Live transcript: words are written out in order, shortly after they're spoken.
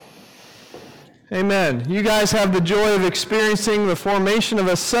Amen. You guys have the joy of experiencing the formation of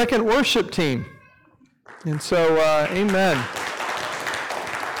a second worship team. And so, amen.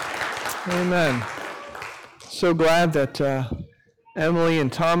 Amen. So glad that Emily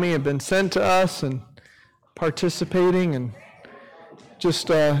and Tommy have been sent to us and participating and just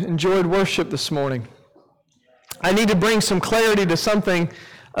enjoyed worship this morning. I need to bring some clarity to something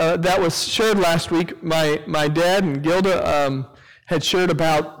that was shared last week. My dad and Gilda had shared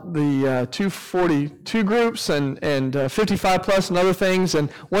about the 242 groups and 55 plus and other things.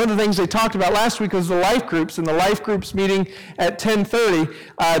 And one of the things they talked about last week was the life groups, and the life groups meeting at 10:30.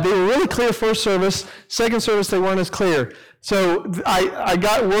 They were really clear first service. Second service, they weren't as clear. So I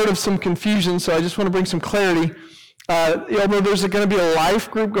got word of some confusion, so I just want to bring some clarity. Although there's going to be a life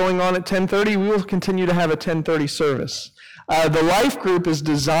group going on at 10:30, we will continue to have a 10:30 service. The life group is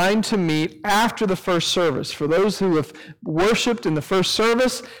designed to meet after the first service. For those who have worshiped in the first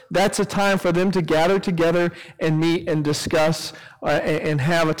service, that's a time for them to gather together and meet and discuss and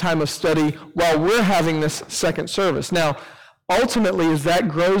have a time of study while we're having this second service. Now, ultimately, as that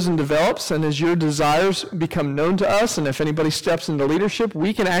grows and develops and as your desires become known to us, and if anybody steps into leadership,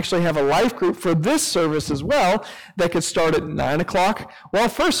 we can actually have a life group for this service as well that could start at 9 o'clock while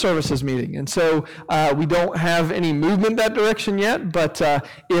first service is meeting. And so we don't have any movement that direction yet, but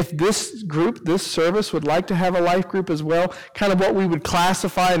if this group, this service, would like to have a life group as well, kind of what we would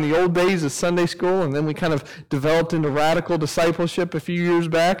classify in the old days as Sunday school, and then we kind of developed into radical discipleship a few years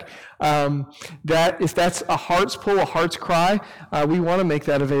back, that if that's a heart's pull, a heart's cry, we want to make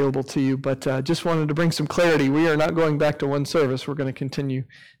that available to you, but just wanted to bring some clarity. We are not going back to one service. We're going to continue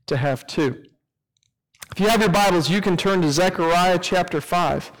to have two. If you have your Bibles, you can turn to Zechariah chapter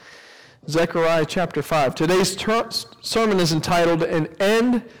 5. Zechariah chapter 5. Today's sermon is entitled, An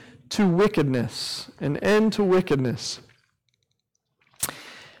End to Wickedness. An End to Wickedness.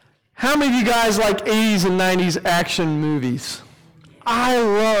 How many of you guys like 80s and 90s action movies? I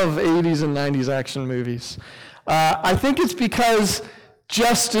love 80s and 90s action movies. I think it's because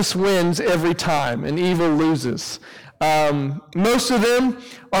justice wins every time and evil loses. Most of them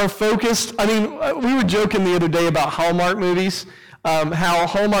are focused. I mean, we were joking the other day about Hallmark movies, how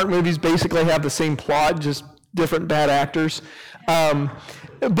Hallmark movies basically have the same plot, just different bad actors.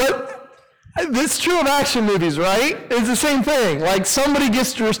 But it's true of action movies, right? It's the same thing. Like somebody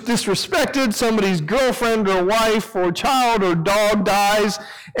gets disrespected, somebody's girlfriend or wife or child or dog dies,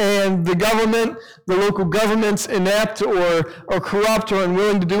 and the government, the local government's inept or corrupt or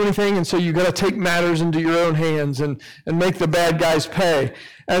unwilling to do anything, and so you got to take matters into your own hands and make the bad guys pay.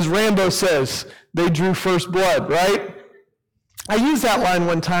 As Rambo says, they drew first blood, right? I used that line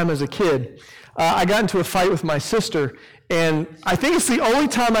one time as a kid. I got into a fight with my sister, and I think it's the only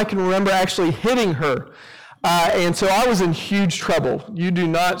time I can remember actually hitting her. And so I was in huge trouble. You do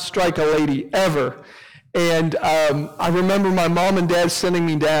not strike a lady ever. And I remember my mom and dad sending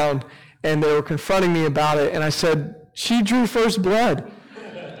me down, and they were confronting me about it. And I said, she drew first blood.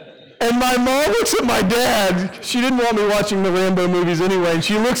 And my mom looks at my dad. She didn't want me watching the Rambo movies anyway. And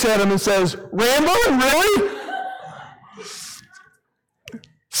she looks at him and says, Rambo, really?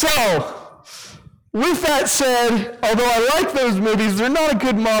 So, with that said, although I like those movies, they're not a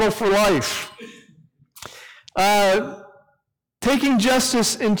good model for life. Taking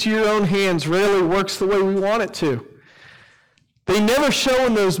justice into your own hands rarely works the way we want it to. They never show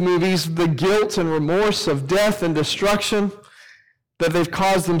in those movies the guilt and remorse of death and destruction that they've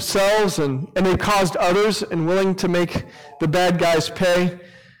caused themselves and they've caused others and willing to make the bad guys pay.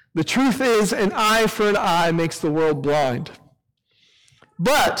 The truth is, an eye for an eye makes the world blind.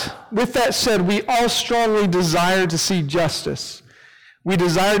 But, with that said, we all strongly desire to see justice. We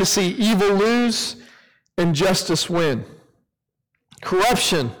desire to see evil lose and justice win.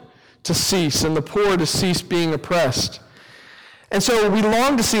 Corruption to cease and the poor to cease being oppressed. And so we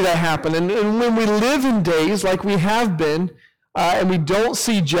long to see that happen. And when we live in days like we have been, and we don't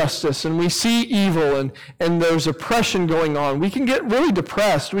see justice, and we see evil, and there's oppression going on, we can get really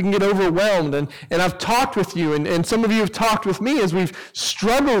depressed, we can get overwhelmed, and I've talked with you, and some of you have talked with me as we've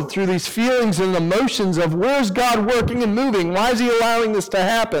struggled through these feelings and emotions of where's God working and moving, why is he allowing this to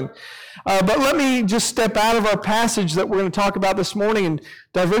happen? But let me just step out of our passage that we're going to talk about this morning and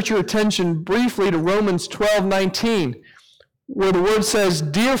divert your attention briefly to Romans 12:19, where the word says,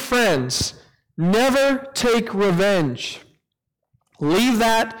 Dear friends, never take revenge. Leave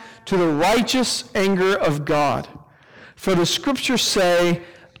that to the righteous anger of God. For the scriptures say,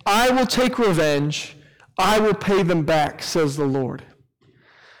 I will take revenge, I will pay them back, says the Lord.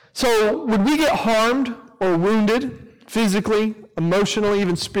 So would we get harmed or wounded physically, emotionally,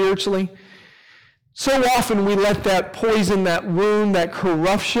 even spiritually? So often we let that poison, that wound, that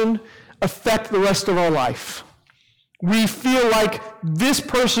corruption affect the rest of our life. We feel like this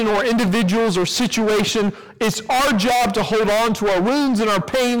person or individuals or situation, it's our job to hold on to our wounds and our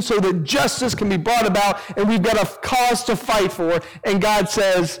pain so that justice can be brought about and we've got a cause to fight for. And God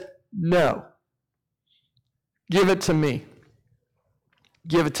says, no. Give it to me.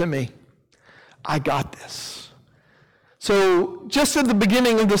 Give it to me. I got this. So just at the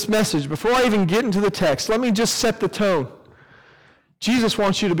beginning of this message, before I even get into the text, let me just set the tone. Jesus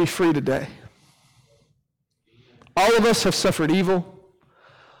wants you to be free today. All of us have suffered evil.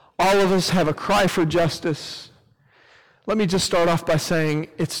 All of us have a cry for justice. Let me just start off by saying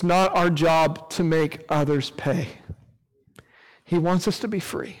it's not our job to make others pay. He wants us to be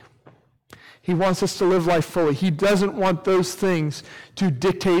free. He wants us to live life fully. He doesn't want those things to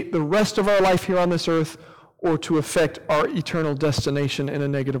dictate the rest of our life here on this earth or to affect our eternal destination in a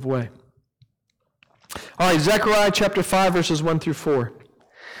negative way. All right, Zechariah chapter 5, verses 1 through 4. It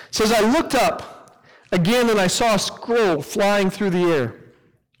says, I looked up again, and I saw a scroll flying through the air.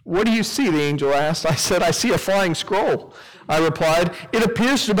 What do you see? The angel asked. I said, I see a flying scroll. I replied, it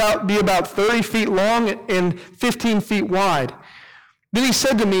appears to be about 30 feet long and 15 feet wide. Then he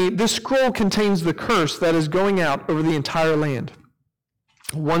said to me, this scroll contains the curse that is going out over the entire land.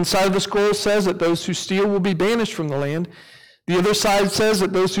 One side of the scroll says that those who steal will be banished from the land. The other side says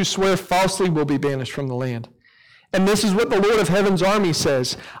that those who swear falsely will be banished from the land. And this is what the Lord of Heaven's army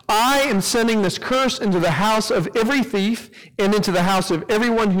says. I am sending this curse into the house of every thief and into the house of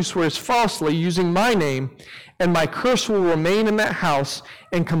everyone who swears falsely using my name, and my curse will remain in that house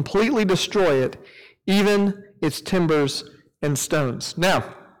and completely destroy it, even its timbers and stones.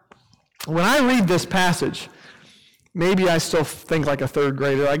 Now, when I read this passage, maybe I still think like a third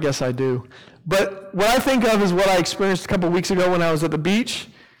grader. I guess I do. But what I think of is what I experienced a couple weeks ago when I was at the beach.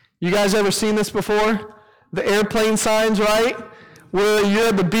 You guys ever seen this before? The airplane signs, right? Where you're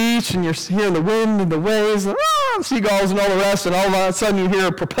at the beach and you're hearing the wind and the waves and seagulls and all the rest, and all of a sudden you hear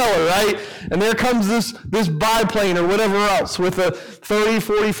a propeller, right? And there comes this biplane or whatever else with a 30,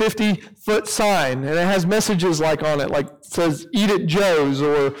 40, 50-foot sign, and it has messages like on it, like it says, eat at Joe's,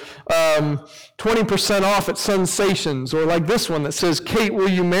 or 20% off at Sensations, or like this one that says, Kate, will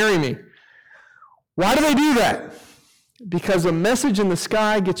you marry me? Why do they do that? Because a message in the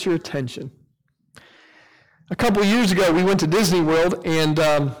sky gets your attention. A couple of years ago, we went to Disney World, and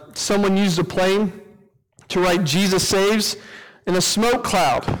someone used a plane to write Jesus Saves in a smoke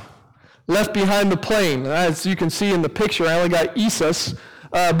cloud left behind the plane. As you can see in the picture, I only got Isis,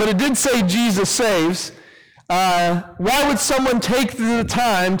 but it did say Jesus Saves. Why would someone take the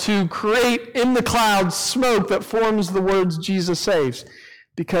time to create in the clouds smoke that forms the words Jesus Saves?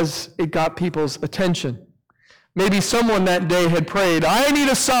 Because it got people's attention. Maybe someone that day had prayed, I need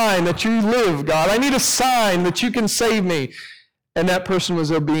a sign that you live, God. I need a sign that you can save me. And that person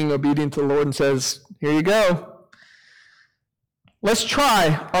was being obedient to the Lord and says, here you go. Let's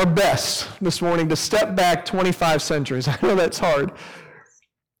try our best this morning to step back 25 centuries. I know that's hard.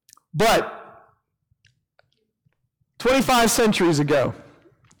 But 25 centuries ago,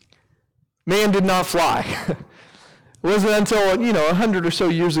 man did not fly. It wasn't until, 100 or so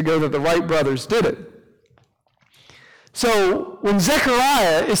years ago that the Wright brothers did it. So when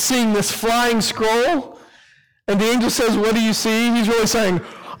Zechariah is seeing this flying scroll, and the angel says, what do you see? He's really saying,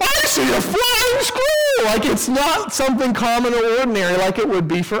 I see a flying scroll! Like it's not something common or ordinary like it would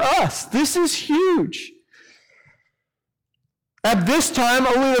be for us. This is huge. At this time,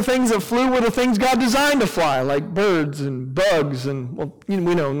 only the things that flew were the things God designed to fly, like birds and bugs, and we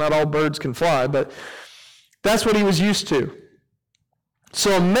know not all birds can fly, but that's what he was used to.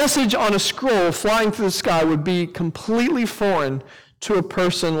 So a message on a scroll flying through the sky would be completely foreign to a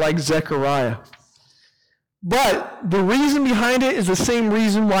person like Zechariah. But the reason behind it is the same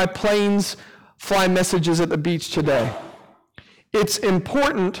reason why planes fly messages at the beach today. It's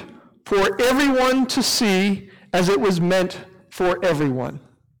important for everyone to see as it was meant for everyone.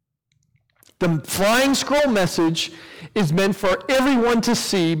 The flying scroll message is meant for everyone to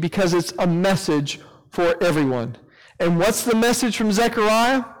see because it's a message for everyone. And what's the message from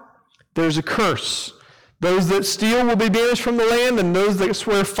Zechariah? There's a curse. Those that steal will be banished from the land, and those that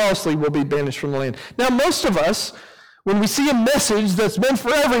swear falsely will be banished from the land. Now, most of us, when we see a message that's meant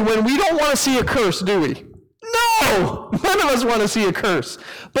for everyone, we don't want to see a curse, do we? No! None of us want to see a curse.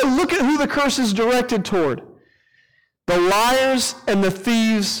 But look at who the curse is directed toward. The liars and the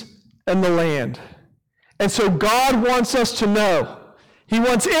thieves and the land. And so God wants us to know. He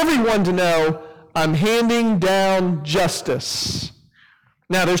wants everyone to know, I'm handing down justice.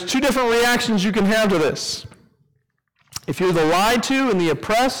 Now, there's two different reactions you can have to this. If you're the lied to and the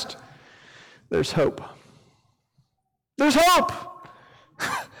oppressed, there's hope. There's hope.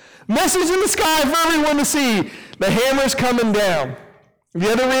 Message in the sky for everyone to see. The hammer's coming down.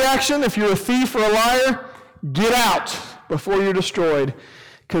 The other reaction, if you're a thief or a liar, get out before you're destroyed,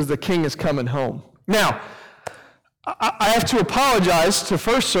 because the king is coming home. Now, I have to apologize to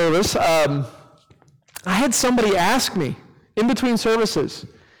First Service. I had somebody ask me in between services.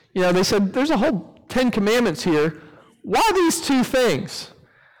 They said, there's a whole 10 commandments here. Why these two things?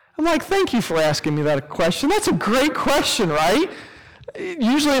 I'm like, thank you for asking me that question. That's a great question, right?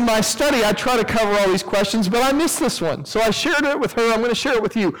 Usually in my study, I try to cover all these questions, but I missed this one. So I shared it with her. I'm going to share it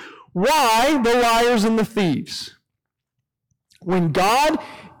with you. Why the liars and the thieves? When God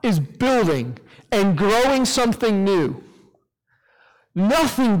is building and growing something new,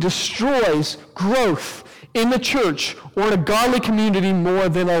 nothing destroys growth in the church or in a godly community more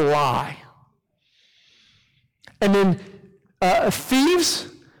than a lie. And then thieves,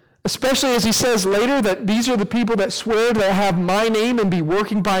 especially as he says later that these are the people that swear to have my name and be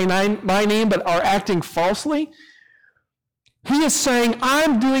working by my name but are acting falsely. He is saying,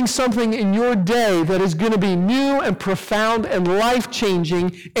 I'm doing something in your day that is going to be new and profound and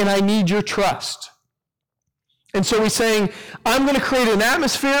life-changing, and I need your trust. And so he's saying, I'm going to create an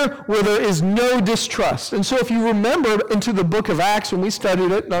atmosphere where there is no distrust. And so if you remember into the book of Acts when we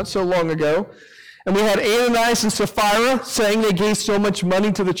studied it not so long ago, and we had Ananias and Sapphira saying they gave so much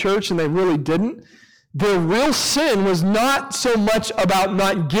money to the church and they really didn't. Their real sin was not so much about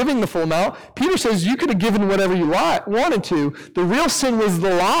not giving the full amount. Peter says you could have given whatever you wanted to. The real sin was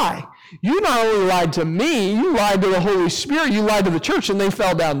the lie. You not only lied to me, you lied to the Holy Spirit, you lied to the church, and they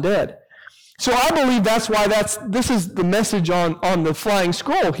fell down dead. So I believe that's why this is the message on the flying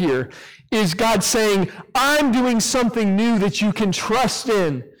scroll here, is God saying, I'm doing something new that you can trust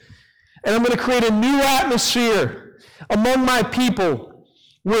in. And I'm going to create a new atmosphere among my people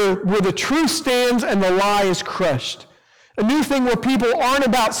where the truth stands and the lie is crushed. A new thing where people aren't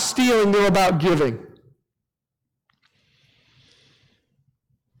about stealing, they're about giving.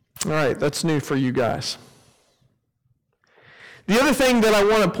 All right, that's new for you guys. The other thing that I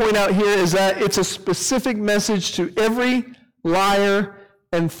want to point out here is that it's a specific message to every liar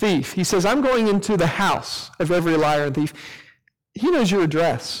and thief. He says, I'm going into the house of every liar and thief. He knows your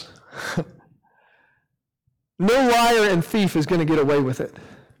address. No liar and thief is going to get away with it.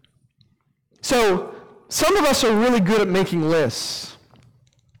 So, some of us are really good at making lists.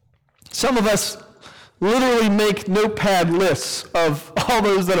 Some of us literally make notepad lists of all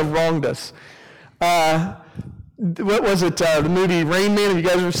those that have wronged us. What was it, the movie Rain Man? Have you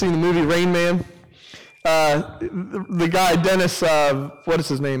guys ever seen the movie Rain Man? The guy, Dennis, what is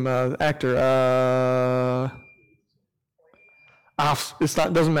his name, actor?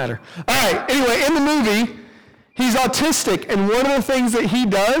 Doesn't matter. All right, anyway, in the movie, he's autistic, and one of the things that he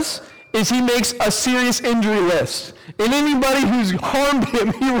does is he makes a serious injury list. And anybody who's harmed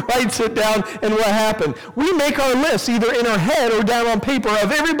him, he writes it down and what happened. We make our lists either in our head or down on paper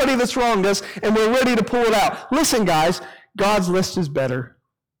of everybody that's wronged us, and we're ready to pull it out. Listen, guys, God's list is better.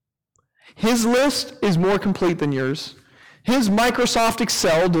 His list is more complete than yours. His Microsoft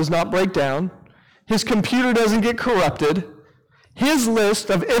Excel does not break down. His computer doesn't get corrupted. His list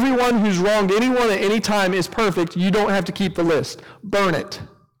of everyone who's wronged anyone at any time is perfect. You don't have to keep the list. Burn it.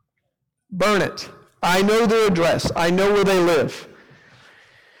 Burn it. I know their address. I know where they live.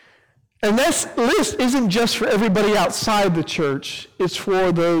 And this list isn't just for everybody outside the church. It's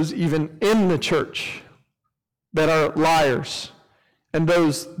for those even in the church that are liars and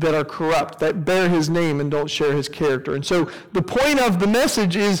those that are corrupt, that bear his name and don't share his character. And so the point of the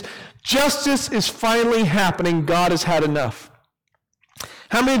message is justice is finally happening. God has had enough.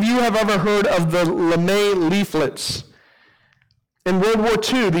 How many of you have ever heard of the LeMay leaflets? In World War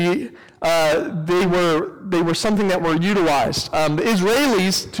II, they were something that were utilized. The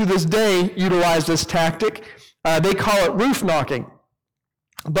Israelis, to this day, utilize this tactic. They call it roof knocking.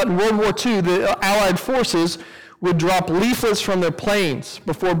 But in World War II, the Allied forces would drop leaflets from their planes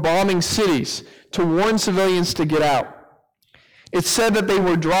before bombing cities to warn civilians to get out. It's said that they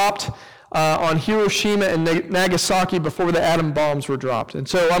were dropped on Hiroshima and Nagasaki before the atom bombs were dropped. And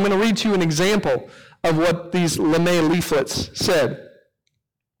so I'm going to read to you an example of what these LeMay leaflets said.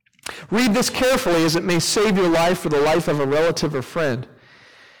 Read this carefully as it may save your life or the life of a relative or friend.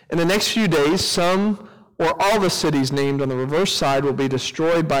 In the next few days, some or all the cities named on the reverse side will be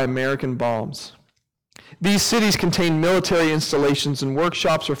destroyed by American bombs. These cities contain military installations and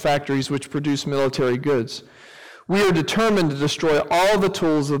workshops or factories which produce military goods. We are determined to destroy all the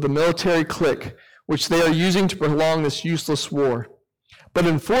tools of the military clique which they are using to prolong this useless war. But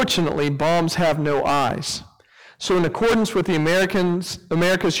unfortunately, bombs have no eyes. So in accordance with the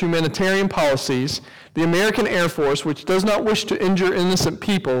America's humanitarian policies, the American Air Force, which does not wish to injure innocent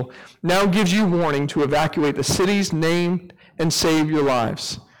people, now gives you warning to evacuate the cities named and save your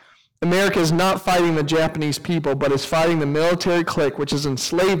lives. America is not fighting the Japanese people, but is fighting the military clique which has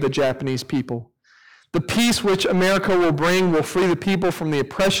enslaved the Japanese people. The peace which America will bring will free the people from the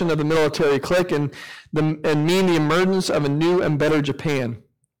oppression of the military clique and mean the emergence of a new and better Japan.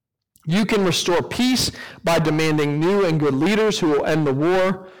 You can restore peace by demanding new and good leaders who will end the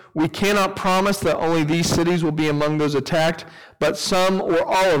war. We cannot promise that only these cities will be among those attacked, but some or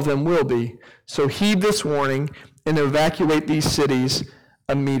all of them will be. So heed this warning and evacuate these cities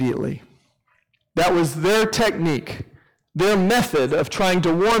immediately. That was their technique, their method of trying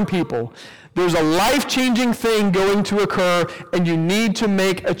to warn people. There's a life-changing thing going to occur, and you need to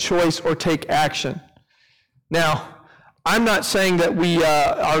make a choice or take action. Now, I'm not saying that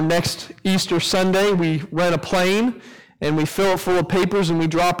our next Easter Sunday, we rent a plane and we fill it full of papers and we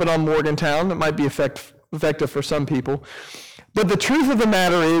drop it on Morgantown. That might be effective for some people. But the truth of the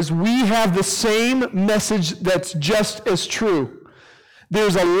matter is we have the same message that's just as true.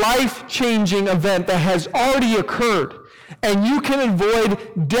 There's a life-changing event that has already occurred, and you can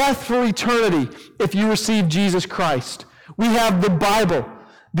avoid death for eternity if you receive Jesus Christ. We have the Bible,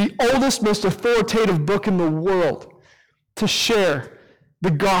 the oldest, most authoritative book in the world, to share the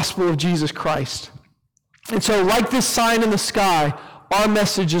gospel of Jesus Christ. And so, like this sign in the sky, our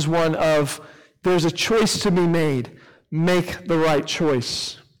message is one of there's a choice to be made. Make the right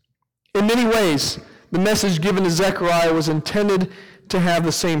choice. In many ways, the message given to Zechariah was intended to have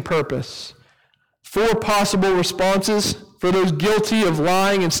the same purpose. 4 possible responses for those guilty of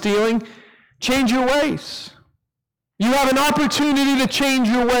lying and stealing. Change your ways. You have an opportunity to change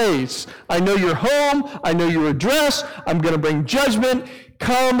your ways. I know your home. I know your address. I'm going to bring judgment.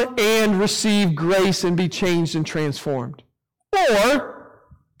 Come and receive grace and be changed and transformed. Or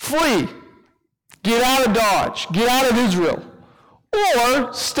flee. Get out of Dodge. Get out of Israel.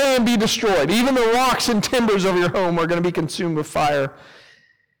 Or stay and be destroyed. Even the rocks and timbers of your home are going to be consumed with fire.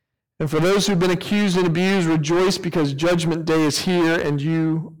 And for those who've been accused and abused, rejoice because judgment day is here and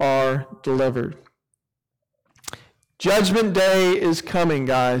you are delivered. Judgment day is coming,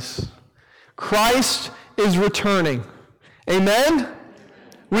 guys. Christ is returning. Amen?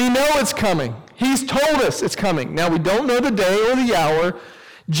 We know it's coming. He's told us it's coming. Now, we don't know the day or the hour.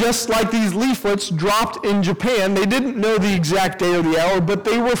 Just like these leaflets dropped in Japan, they didn't know the exact day or the hour, but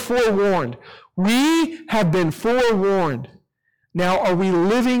they were forewarned. We have been forewarned. Now, are we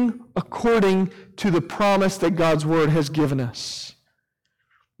living according to the promise that God's word has given us?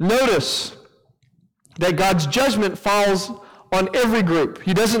 Notice that God's judgment falls on every group.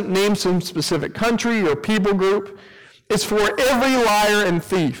 He doesn't name some specific country or people group. It's for every liar and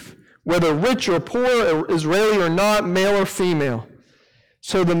thief, whether rich or poor, Israeli or not, male or female.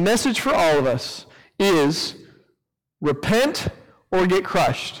 So the message for all of us is repent or get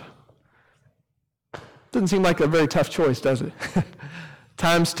crushed. Doesn't seem like a very tough choice, does it?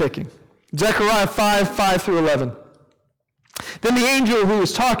 Time's ticking. Zechariah 5 through 11. Then the angel who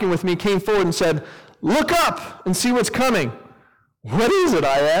was talking with me came forward and said, "Look up and see what's coming." "What is it?"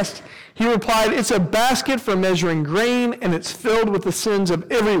 I asked. He replied, "It's a basket for measuring grain, and it's filled with the sins of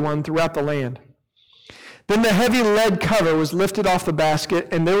everyone throughout the land." Then the heavy lead cover was lifted off the basket,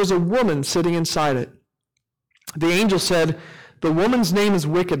 and there was a woman sitting inside it. The angel said, "The woman's name is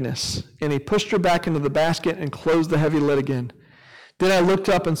Wickedness," and he pushed her back into the basket and closed the heavy lid again. Then I looked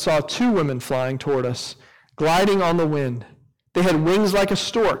up and saw 2 women flying toward us, gliding on the wind. They had wings like a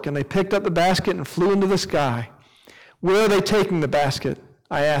stork, and they picked up the basket and flew into the sky. "Where are they taking the basket?"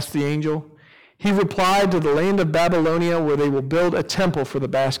 I asked the angel. He replied, "To the land of Babylonia, where they will build a temple for the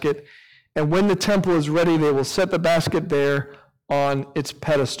basket, and when the temple is ready, they will set the basket there on its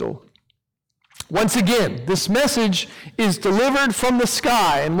pedestal." Once again, this message is delivered from the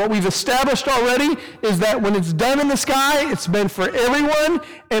sky, and what we've established already is that when it's done in the sky, it's meant for everyone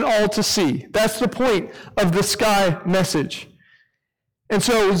and all to see. That's the point of the sky message. And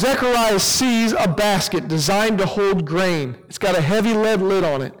so Zechariah sees a basket designed to hold grain. It's got a heavy lead lid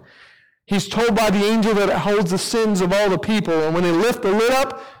on it. He's told by the angel that it holds the sins of all the people, and when they lift the lid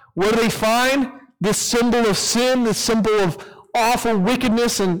up, what do they find? This symbol of sin, this symbol of awful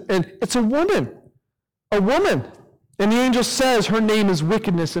wickedness, and it's a woman. A woman. And the angel says her name is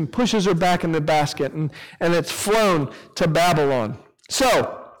Wickedness and pushes her back in the basket, and it's flown to Babylon.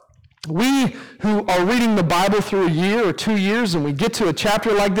 So, we who are reading the Bible through a year or 2 years, and we get to a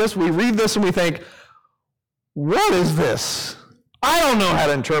chapter like this, we read this and we think, what is this? I don't know how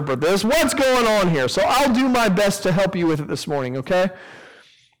to interpret this. What's going on here? So I'll do my best to help you with it this morning, okay?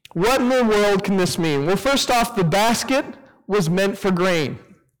 What in the world can this mean? Well, first off, the basket was meant for grain.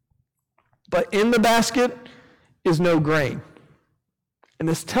 But in the basket is no grain. And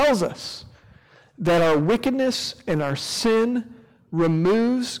this tells us that our wickedness and our sin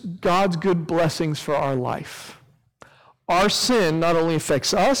removes God's good blessings for our life. Our sin not only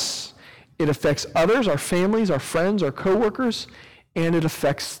affects us, it affects others, our families, our friends, our coworkers, and it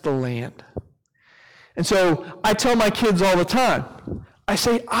affects the land. And so I tell my kids all the time, I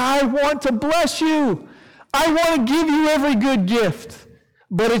say, I want to bless you. I want to give you every good gift,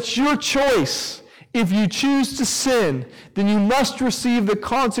 but it's your choice. If you choose to sin, then you must receive the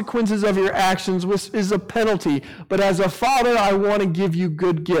consequences of your actions, which is a penalty. But as a father, I want to give you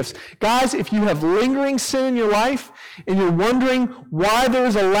good gifts. Guys, if you have lingering sin in your life and you're wondering why there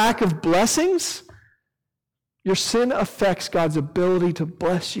is a lack of blessings, your sin affects God's ability to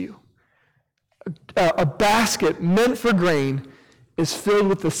bless you. A basket meant for grain is filled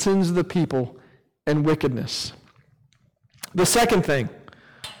with the sins of the people and wickedness. The second thing,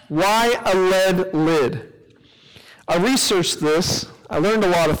 why a lead lid? I researched this. I learned a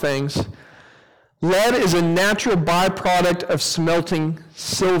lot of things. Lead is a natural byproduct of smelting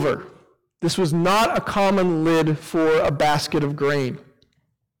silver. This was not a common lid for a basket of grain.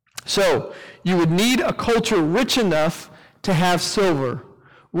 So, you would need a culture rich enough to have silver,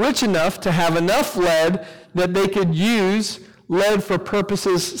 rich enough to have enough lead that they could use lead for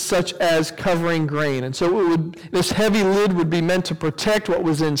purposes such as covering grain. And so this heavy lid would be meant to protect what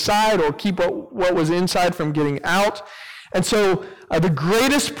was inside or keep what was inside from getting out. And so the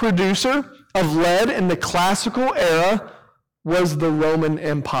greatest producer of lead in the classical era was the Roman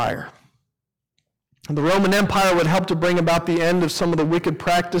Empire. And the Roman Empire would help to bring about the end of some of the wicked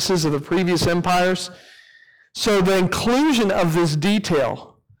practices of the previous empires. So the inclusion of this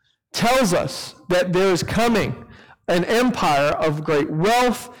detail tells us that there is coming an empire of great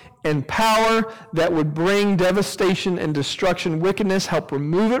wealth and power that would bring devastation and destruction, wickedness, help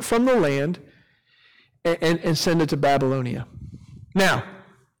remove it from the land, and send it to Babylonia. Now,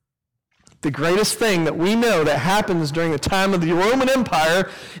 the greatest thing that we know that happens during the time of the Roman Empire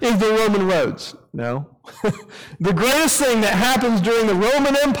is the Roman roads. No. The greatest thing that happens during the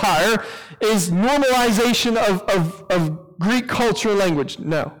Roman Empire is normalization of Greek culture and language.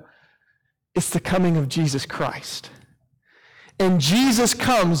 No. It's the coming of Jesus Christ. And Jesus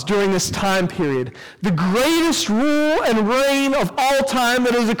comes during this time period. The greatest rule and reign of all time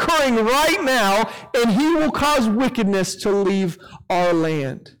that is occurring right now, and he will cause wickedness to leave our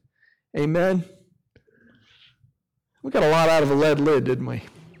land. Amen? We got a lot out of a lead lid, didn't we?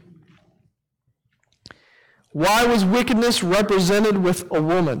 Why was wickedness represented with a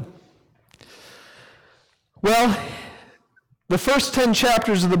woman? Well, the first 10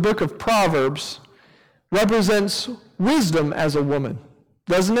 chapters of the book of Proverbs represents wisdom as a woman,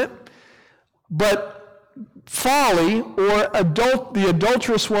 doesn't it? But folly or the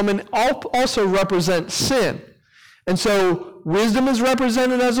adulterous woman also represents sin. And so wisdom is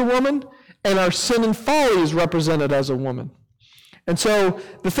represented as a woman, and our sin and folly is represented as a woman. And so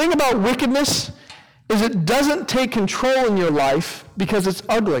the thing about wickedness is it doesn't take control in your life because it's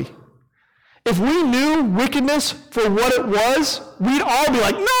ugly. If we knew wickedness for what it was, we'd all be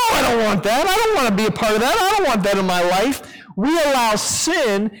like, no, I don't want that. I don't want to be a part of that. I don't want that in my life. We allow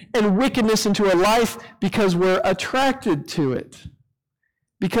sin and wickedness into our life because we're attracted to it,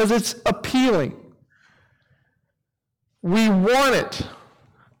 because it's appealing. We want it.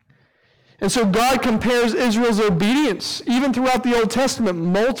 And so God compares Israel's obedience, even throughout the Old Testament,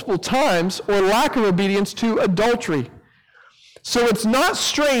 multiple times, or lack of obedience, to adultery. So it's not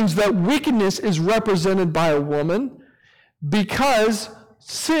strange that wickedness is represented by a woman, because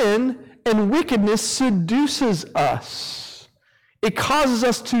sin and wickedness seduces us. It causes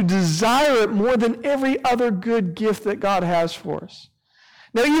us to desire it more than every other good gift that God has for us.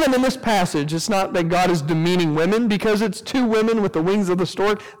 Now, even in this passage, it's not that God is demeaning women, because it's two women with the wings of the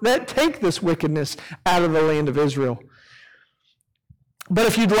stork that take this wickedness out of the land of Israel. But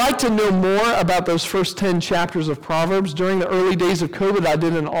if you'd like to know more about those first 10 chapters of Proverbs, during the early days of COVID, I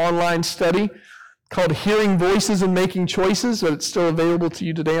did an online study called Hearing Voices and Making Choices. It's still available to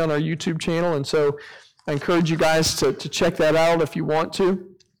you today on our YouTube channel, and so I encourage you guys to check that out if you want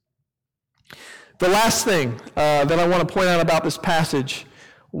to. The last thing that I want to point out about this passage: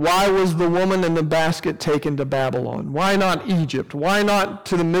 why was the woman in the basket taken to Babylon? Why not Egypt? Why not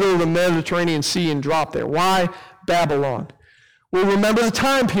to the middle of the Mediterranean Sea and drop there? Why Babylon? Well, remember the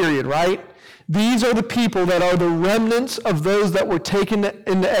time period, right? These are the people that are the remnants of those that were taken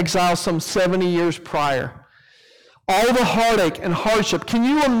into exile some 70 years prior. All the heartache and hardship. Can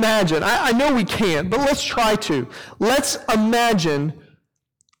you imagine? I know we can't, but let's try to. Let's imagine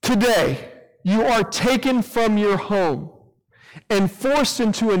Today, you are taken from your home and forced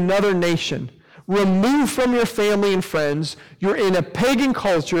into another nation, removed from your family and friends. You're in a pagan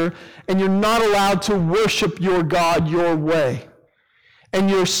culture, and you're not allowed to worship your God your way. And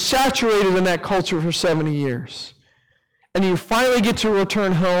you're saturated in that culture for 70 years. And you finally get to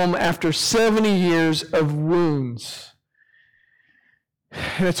return home after 70 years of wounds.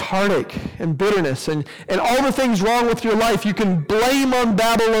 And it's heartache and bitterness and all the things wrong with your life you can blame on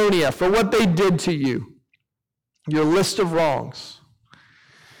Babylonia for what they did to you. Your list of wrongs.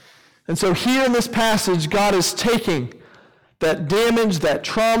 And so here in this passage, God is taking that damage, that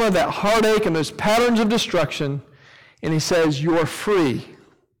trauma, that heartache, and those patterns of destruction, and he says, you're free.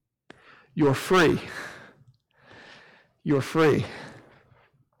 You're free. You're free.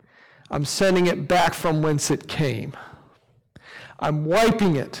 I'm sending it back from whence it came. I'm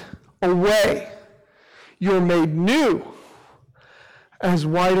wiping it away. You're made new, as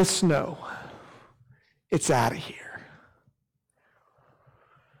white as snow. It's out of here.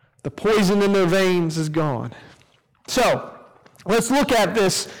 The poison in their veins is gone. So, let's look at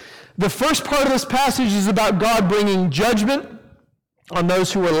this. The first part of this passage is about God bringing judgment on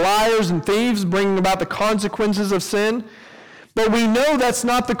those who are liars and thieves, bringing about the consequences of sin. But we know that's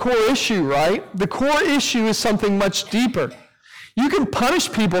not the core issue, right? The core issue is something much deeper. You can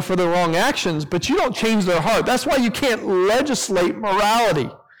punish people for their wrong actions, but you don't change their heart. That's why you can't legislate morality.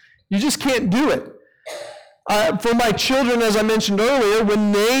 You just can't do it. For my children, as I mentioned earlier,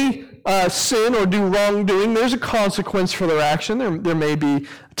 when they sin or do wrongdoing, there's a consequence for their action. There may be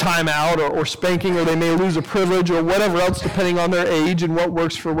timeout or spanking, or they may lose a privilege or whatever else, depending on their age and what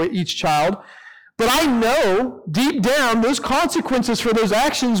works for each child. But I know deep down those consequences for those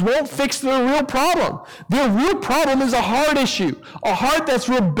actions won't fix their real problem. Their real problem is a heart issue, a heart that's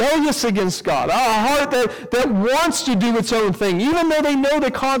rebellious against God, a heart that wants to do its own thing, even though they know the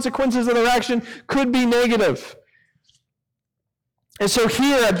consequences of their action could be negative. And so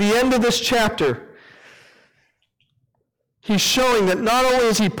here at the end of this chapter, he's showing that not only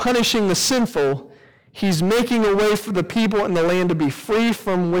is he punishing the sinful, he's making a way for the people in the land to be free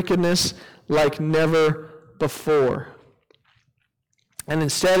from wickedness like never before. And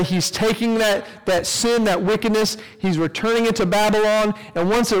instead, he's taking that sin, that wickedness, he's returning it to Babylon, and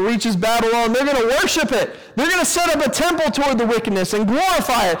once it reaches Babylon, they're going to worship it. They're going to set up a temple toward the wickedness and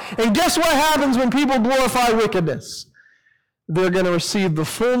glorify it. And guess what happens when people glorify wickedness? They're going to receive the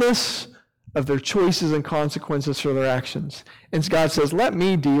fullness of their choices and consequences for their actions. And God says, let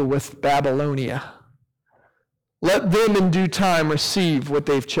me deal with Babylonia. Let them in due time receive what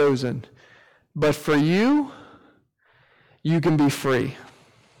they've chosen. But for you, you can be free.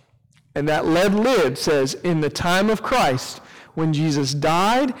 And that lead lid says, in the time of Christ, when Jesus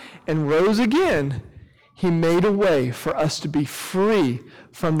died and rose again, he made a way for us to be free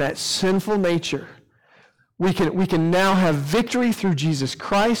from that sinful nature. We can now have victory through Jesus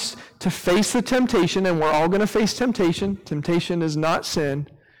Christ to face the temptation, and we're all going to face temptation. Temptation is not sin.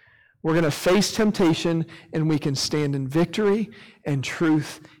 We're going to face temptation, and we can stand in victory and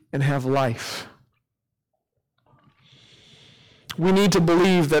truth and have life. We need to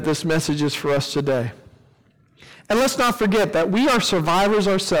believe that this message is for us today. And let's not forget that we are survivors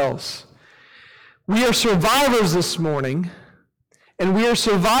ourselves. We are survivors this morning, and we are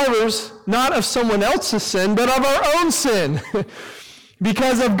survivors not of someone else's sin, but of our own sin.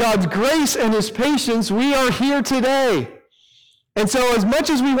 Because of God's grace and his patience, we are here today. And so as much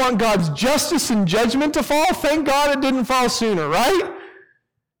as we want God's justice and judgment to fall, thank God it didn't fall sooner, right?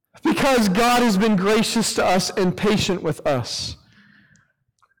 Because God has been gracious to us and patient with us.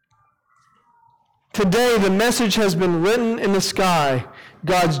 Today, the message has been written in the sky.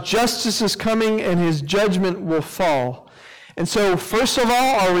 God's justice is coming and his judgment will fall. And so, first of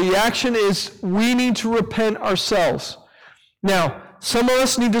all, our reaction is we need to repent ourselves. Now, some of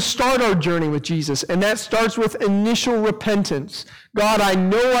us need to start our journey with Jesus, and that starts with initial repentance. God, I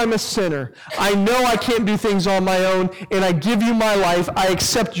know I'm a sinner. I know I can't do things on my own, and I give you my life. I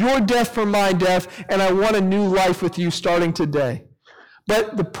accept your death for my death, and I want a new life with you starting today.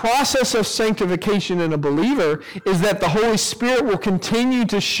 But the process of sanctification in a believer is that the Holy Spirit will continue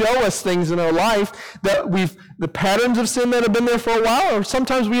to show us things in our life that the patterns of sin that have been there for a while, or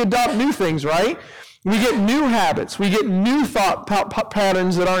sometimes we adopt new things, right? We get new habits. We get new thought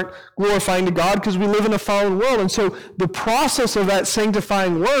patterns that aren't glorifying to God because we live in a fallen world. And so the process of that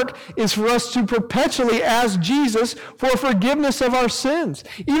sanctifying work is for us to perpetually ask Jesus for forgiveness of our sins.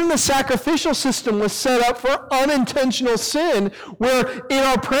 Even the sacrificial system was set up for unintentional sin, where in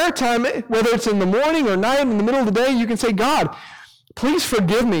our prayer time, whether it's in the morning or night, in the middle of the day, you can say, God, Please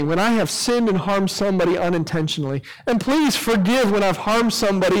forgive me when I have sinned and harmed somebody unintentionally. And please forgive when I've harmed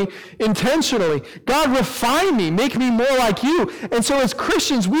somebody intentionally. God, refine me. Make me more like you. And so as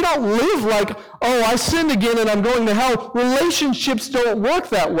Christians, we don't live like, oh, I sinned again and I'm going to hell. Relationships don't work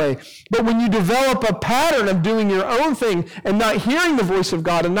that way. But when you develop a pattern of doing your own thing and not hearing the voice of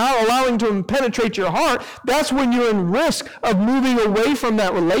God and not allowing to penetrate your heart, that's when you're in risk of moving away from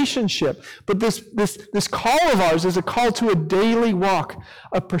that relationship. But this call of ours is a call to a daily walk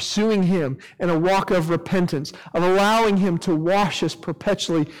of pursuing him and a walk of repentance, of allowing him to wash us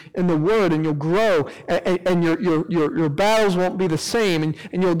perpetually in the word, and you'll grow, and your battles won't be the same,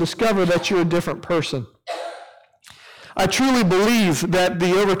 and you'll discover that you're a different person. I truly believe that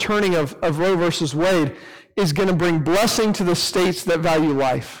the overturning of Roe versus Wade is going to bring blessing to the states that value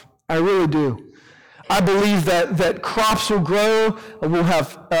life. I really do. I believe that crops will grow, we'll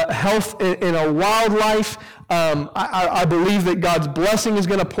have health in our wildlife. I believe that God's blessing is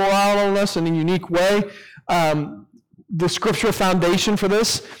going to pour out on us in a unique way. The scriptural foundation for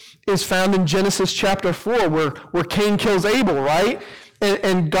this is found in Genesis chapter 4, where Cain kills Abel, right?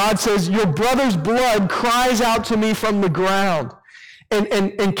 And God says, your brother's blood cries out to me from the ground.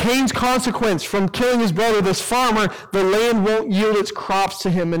 And Cain's consequence from killing his brother, this farmer, the land won't yield its crops to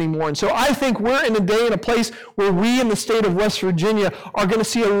him anymore. And so I think we're in a day and a place where we in the state of West Virginia are going to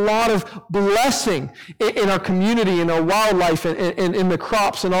see a lot of blessing in our community, in our wildlife, and in the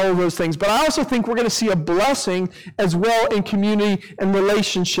crops and all of those things. But I also think we're going to see a blessing as well in community and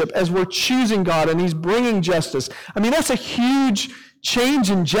relationship as we're choosing God and he's bringing justice. I mean, that's a huge change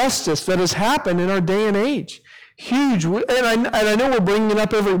in justice that has happened in our day and age. Huge. And I know we're bringing it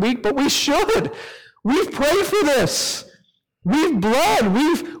up every week, but we should. We've prayed for this. We've bled.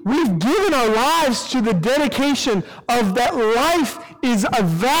 We've given our lives to the dedication of that life is a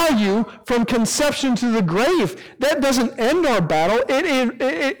value from conception to the grave. That doesn't end our battle.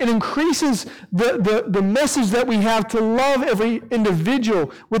 It increases the message that we have to love every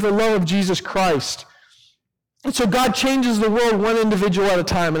individual with the love of Jesus Christ. And so God changes the world one individual at a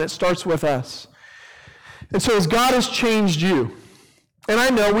time, and it starts with us. And so as God has changed you, and I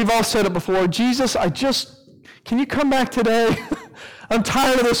know we've all said it before, Jesus, can you come back today? I'm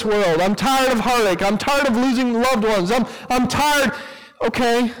tired of this world. I'm tired of heartache. I'm tired of losing loved ones. I'm tired.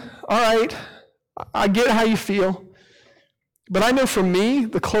 Okay, all right. I get how you feel. But I know for me,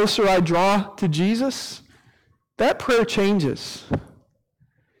 the closer I draw to Jesus, that prayer changes.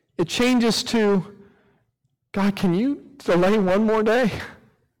 It changes to, God, can you delay one more day?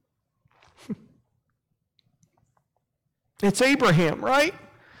 It's Abraham, right?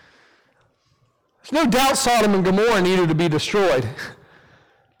 There's no doubt Sodom and Gomorrah needed to be destroyed.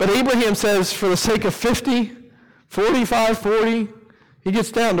 But Abraham says, for the sake of 50, 45, 40, he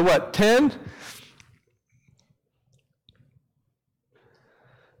gets down to what, 10?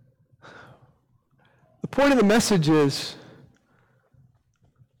 The point of the message is,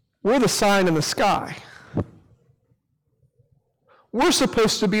 we're the sign in the sky. We're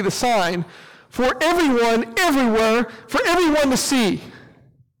supposed to be the sign for everyone, everywhere, for everyone to see.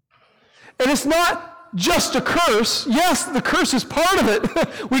 And it's not just a curse. Yes, the curse is part of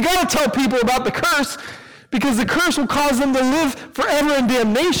it. We got to tell people about the curse because the curse will cause them to live forever in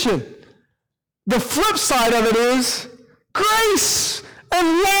damnation. The flip side of it is grace and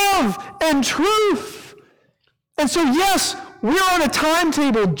love and truth. And so yes, we're on a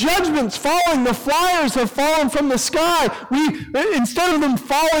timetable. Judgment's falling. The flyers have fallen from the sky. Instead of them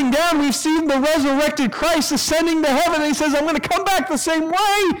falling down, we've seen the resurrected Christ ascending to heaven. And he says, I'm going to come back the same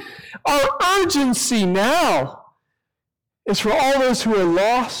way. Our urgency now is for all those who are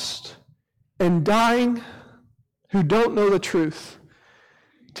lost and dying, who don't know the truth,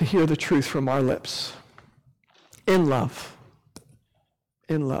 to hear the truth from our lips. In love.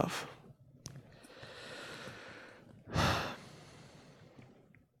 In love.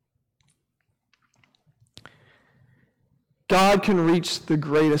 God can reach the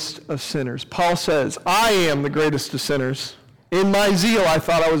greatest of sinners. Paul says, I am the greatest of sinners. In my zeal, I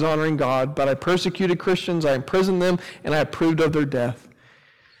thought I was honoring God, but I persecuted Christians, I imprisoned them, and I approved of their death.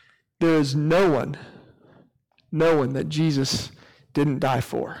 There is no one that Jesus didn't die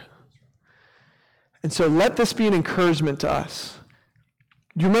for. And so let this be an encouragement to us.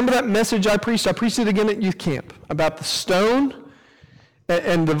 Do you remember that message I preached? I preached it again at youth camp about the stone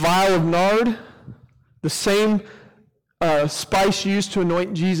and the vial of nard, the same spice used to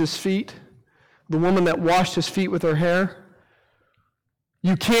anoint Jesus' feet, the woman that washed his feet with her hair.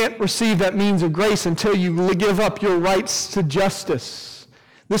 You can't receive that means of grace until you give up your rights to justice.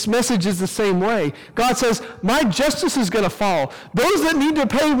 This message is the same way. God says, my justice is going to fall. Those that need to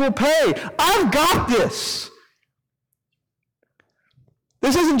pay will pay. I've got this.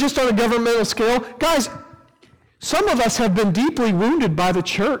 This isn't just on a governmental scale. Guys, some of us have been deeply wounded by the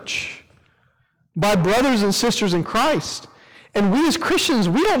church, by brothers and sisters in Christ. And we as Christians,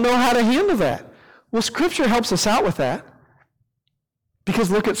 we don't know how to handle that. Well, Scripture helps us out with that.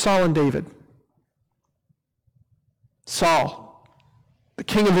 Because look at Saul and David. Saul, the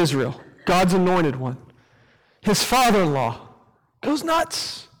king of Israel, God's anointed one. His father-in-law goes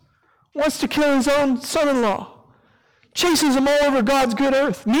nuts, wants to kill his own son-in-law, chases him all over God's good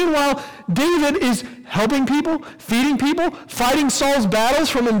earth. Meanwhile, David is helping people, feeding people, fighting Saul's battles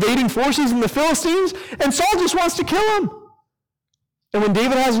from invading forces in the Philistines, and Saul just wants to kill him. And when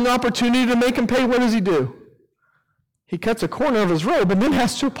David has an opportunity to make him pay, what does he do? He cuts a corner of his robe and then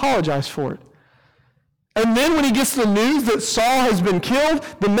has to apologize for it. And then when he gets the news that Saul has been killed,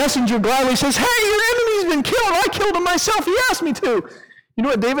 the messenger gladly says, hey, your enemy's been killed. I killed him myself. He asked me to. You know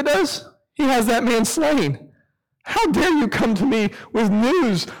what David does? He has that man slain. How dare you come to me with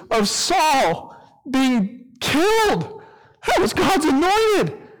news of Saul being killed? That was God's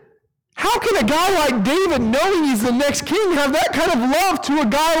anointed. How can a guy like David, knowing he's the next king, have that kind of love to a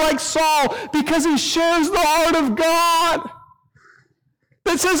guy like Saul because he shares the heart of God?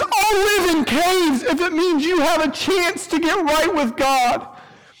 That says, I'll live in caves if it means you have a chance to get right with God.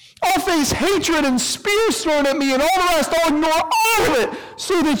 I'll face hatred and spears thrown at me and all the rest. I'll ignore all of it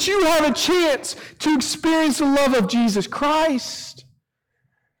so that you have a chance to experience the love of Jesus Christ.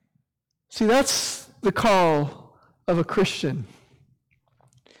 See, that's the call of a Christian.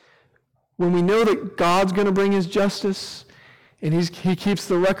 When we know that God's going to bring his justice and he keeps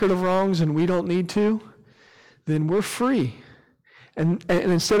the record of wrongs and we don't need to, then we're free. And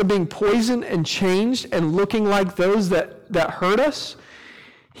instead of being poisoned and changed and looking like those that hurt us,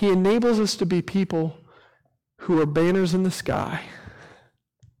 he enables us to be people who are banners in the sky,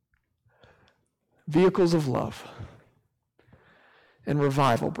 vehicles of love, and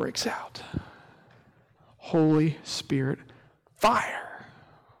revival breaks out. Holy Spirit fire.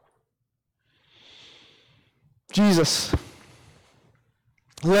 Jesus,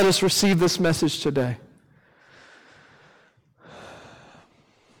 let us receive this message today.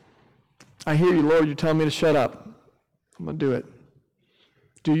 I hear you, Lord. You're telling me to shut up. I'm going to do it.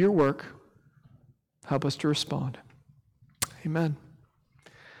 Do your work. Help us to respond. Amen.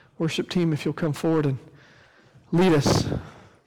 Worship team, if you'll come forward and lead us.